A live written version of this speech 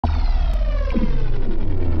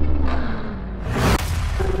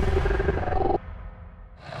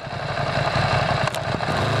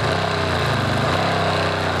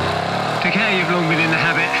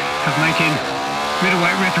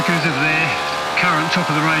featherweight replicas of their current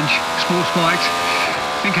top-of-the-range sports bikes.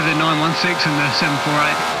 Think of the 916 and the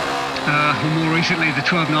 748, or more recently the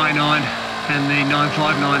 1299 and the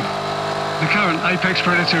 959. The current Apex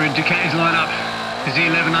Predator in Ducati's lineup is the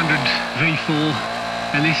 1100 V4,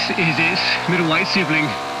 and this is its middleweight sibling,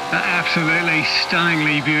 the absolutely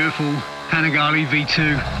stunningly beautiful Panigale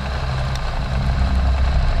V2.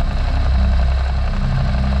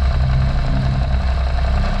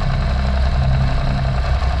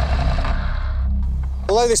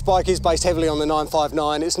 Although this bike is based heavily on the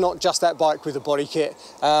 959, it's not just that bike with the body kit.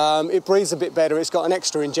 It breathes a bit better. It's got an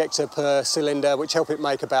extra injector per cylinder, which help it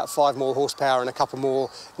make about 5 more horsepower and a couple more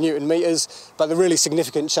Newton meters. But the really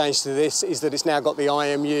significant change to this is that it's now got the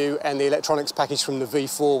IMU and the electronics package from the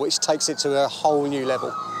V4, which takes it to a whole new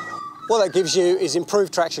level. What that gives you is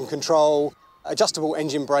improved traction control, adjustable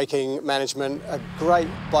engine braking management, a great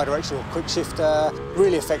bidirectional quick shifter,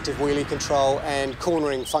 really effective wheelie control and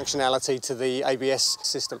cornering functionality to the ABS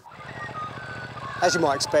system. As you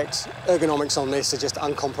might expect, ergonomics on this are just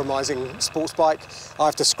uncompromising sports bike. I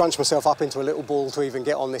have to scrunch myself up into a little ball to even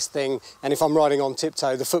get on this thing, and if I'm riding on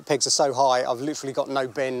tiptoe, the foot pegs are so high I've literally got no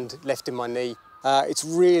bend left in my knee. It's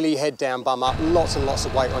really head down, bum up, lots and lots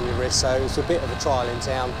of weight on your wrist, so it's a bit of a trial in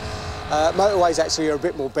town. Motorways actually are a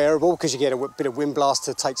bit more bearable because you get a bit of wind blast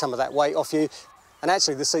to take some of that weight off you, and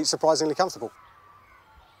actually the seat's surprisingly comfortable.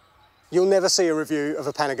 You'll never see a review of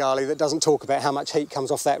a Panigale that doesn't talk about how much heat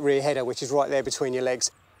comes off that rear header, which is right there between your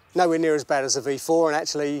legs. Nowhere near as bad as a V4, and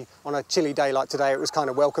actually on a chilly day like today it was kind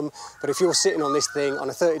of welcome, but if you're sitting on this thing on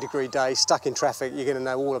a 30-degree day stuck in traffic, you're going to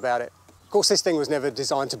know all about it. Of course, this thing was never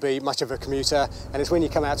designed to be much of a commuter, and it's when you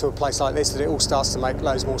come out to a place like this that it all starts to make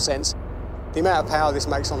loads more sense. The amount of power this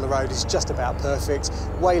makes on the road is just about perfect,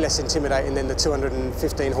 way less intimidating than the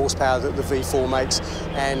 215 horsepower that the V4 makes.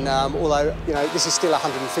 And although, you know, this is still a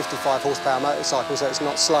 155 horsepower motorcycle, so it's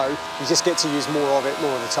not slow, you just get to use more of it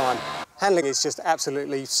more of the time. Handling is just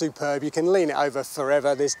absolutely superb. You can lean it over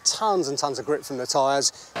forever. There's tons and tons of grip from the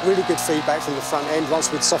tyres. Really good feedback from the front end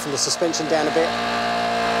once we'd softened the suspension down a bit.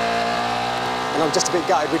 And I'm just a bit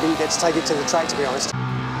gutted we didn't get to take it to the track, to be honest.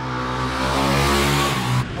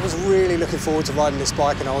 I was really looking forward to riding this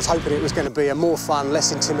bike, and I was hoping it was going to be a more fun,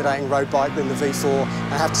 less intimidating road bike than the V4.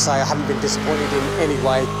 And I have to say I haven't been disappointed in any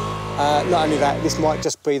way. Not only that, this might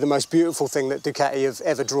just be the most beautiful thing that Ducati have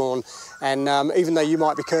ever drawn. And even though you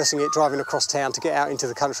might be cursing it driving across town to get out into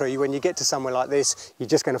the country, when you get to somewhere like this, you're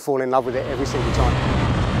just going to fall in love with it every single time.